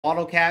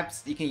bottle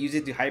caps, you can use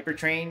it to hyper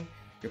train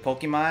your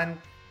Pokemon.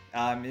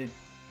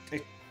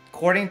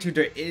 According to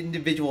their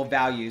individual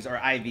values or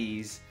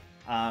IVs.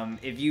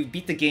 If you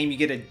beat the game, you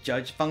get a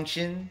judge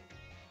function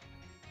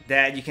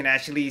that you can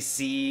actually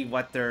see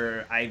what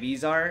their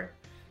IVs are.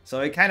 So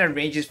it kind of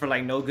ranges from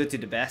like no good to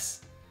the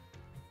best.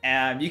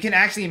 You can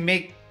actually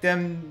make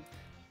them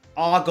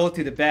all go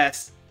to the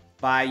best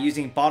by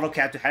using bottle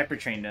cap to hyper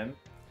train them.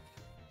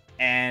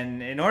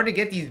 And in order to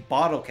get these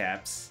bottle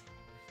caps,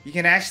 you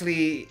can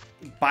actually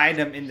buy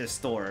them in the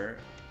store.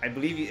 I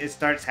believe it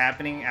starts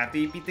happening after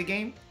you beat the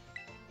game.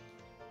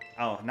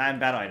 Oh, not in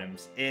battle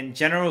items. In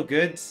general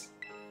goods,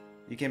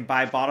 you can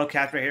buy bottle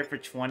caps right here for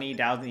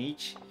 20,000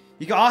 each.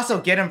 You can also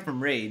get them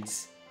from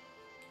raids.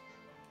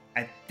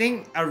 I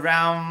think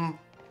around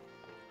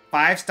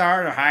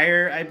 5-star or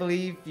higher, I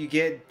believe, you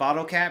get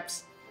bottle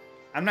caps.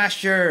 I'm not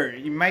sure.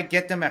 You might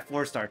get them at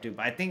 4-star too,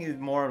 but I think it's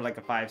more like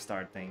a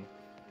 5-star thing.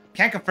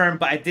 Can't confirm,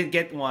 but I did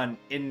get one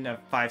in a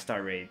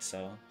 5-star raid,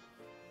 so.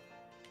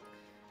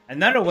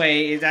 Another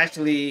way is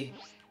actually,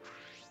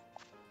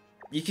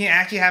 you can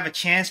actually have a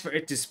chance for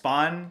it to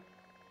spawn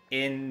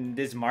in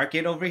this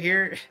market over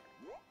here.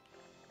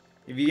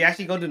 If you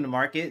actually go to the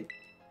market,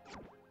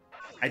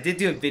 I did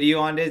do a video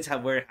on this, how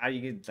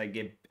you can like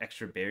get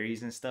extra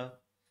berries and stuff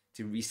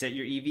to reset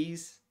your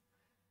EVs.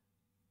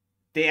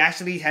 They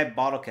actually had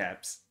bottle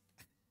caps.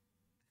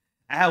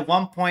 I had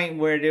one point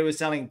where they were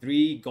selling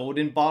 3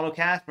 golden bottle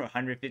caps for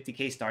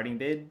 150k starting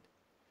bid.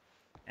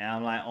 And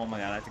I'm like, oh my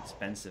god, that's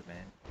expensive,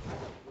 man.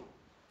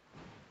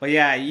 But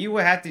yeah, you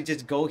would have to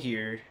just go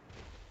here.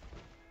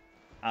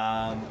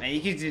 And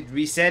you can just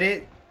reset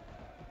it.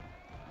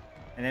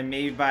 And then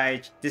maybe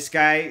buy, this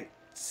guy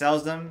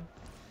sells them.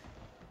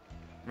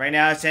 Right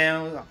now it's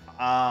selling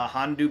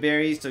Hondu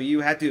berries, so you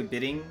have to do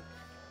bidding.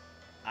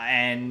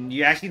 And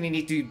you actually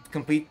need to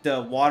complete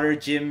the water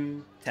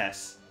gym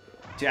test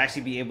to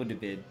actually be able to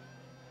bid.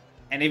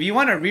 And if you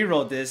want to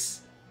reroll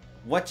this,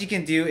 what you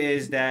can do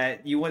is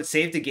that you want to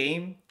save the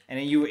game and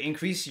then you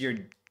increase your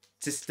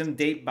system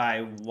date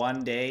by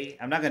 1 day.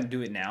 I'm not going to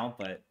do it now,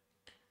 but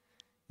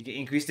you can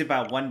increase it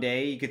by 1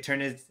 day. You could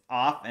turn it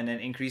off and then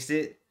increase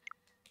it,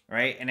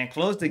 right? And then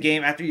close the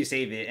game after you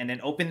save it and then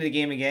open the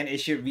game again.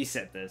 It should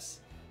reset this.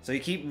 So you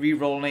keep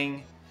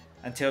re-rolling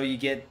until you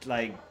get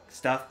like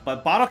stuff.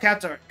 But bottle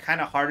caps are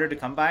kind of harder to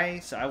come by,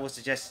 so I would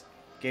suggest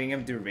getting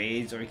them through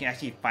raids, or you can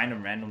actually find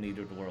them randomly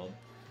through the world.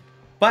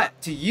 But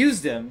to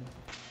use them,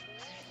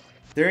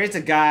 there is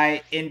a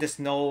guy in the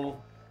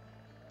snow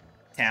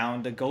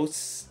town, the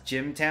ghost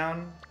gym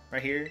town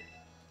right here.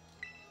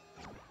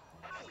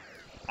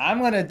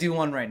 I'm gonna do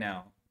one right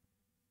now.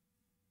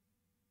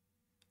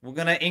 We're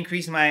gonna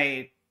increase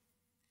my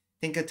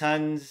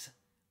Tinkaton's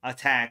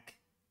attack.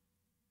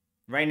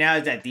 Right now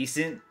it's at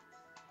decent.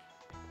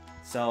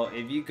 So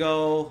if you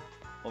go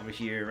over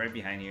here, right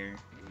behind here,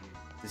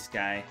 this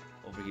guy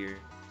over here,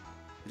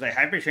 he's like,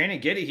 hyper train it,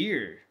 get it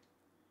here.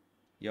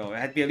 Yo, it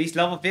had to be at least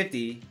level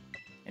 50,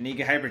 and then you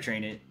can hyper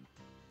train it.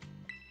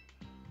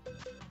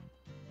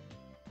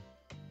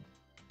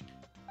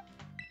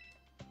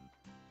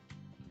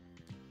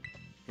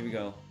 Here we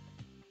go.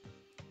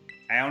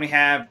 I only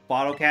have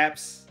bottle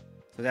caps,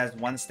 so that's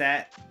 1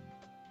 stat.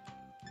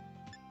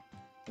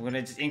 We're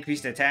gonna just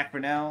increase the attack for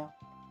now.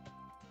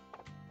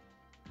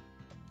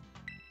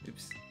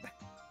 Oops.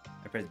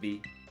 I pressed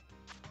B.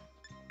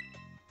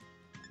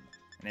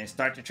 And then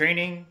start the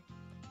training.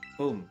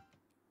 Boom.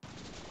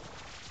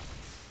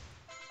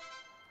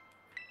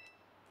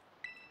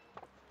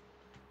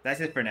 That's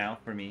it for now,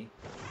 for me.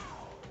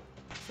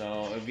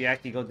 So if we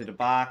actually go to the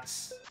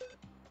box,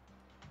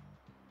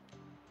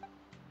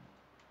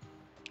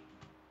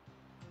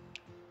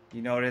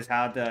 you notice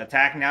how the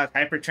attack now is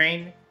hyper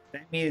trained.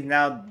 That means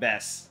now the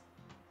best.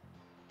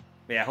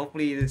 But yeah,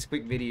 hopefully this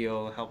quick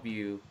video will help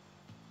you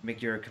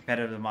make your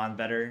competitive mon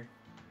better.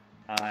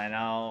 And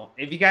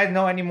if you guys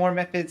know any more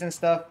methods and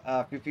stuff,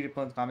 feel free to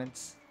put in the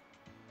comments.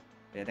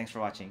 Yeah, thanks for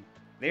watching.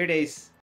 Later days.